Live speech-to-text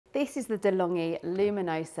This is the DeLonghi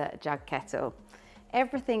Luminosa jug kettle.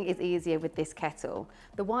 Everything is easier with this kettle.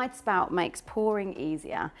 The wide spout makes pouring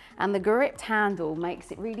easier, and the gripped handle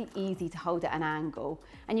makes it really easy to hold at an angle.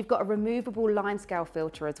 And you've got a removable line scale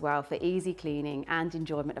filter as well for easy cleaning and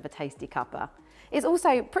enjoyment of a tasty cuppa. It's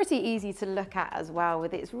also pretty easy to look at as well,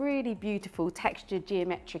 with its really beautiful textured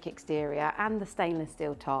geometric exterior and the stainless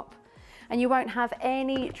steel top. And you won't have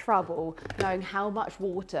any trouble knowing how much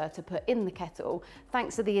water to put in the kettle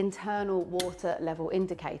thanks to the internal water level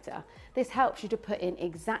indicator. This helps you to put in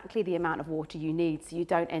exactly the amount of water you need so you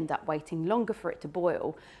don't end up waiting longer for it to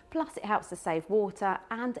boil. Plus it helps to save water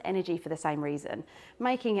and energy for the same reason,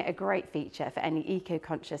 making it a great feature for any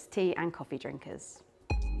eco-conscious tea and coffee drinkers.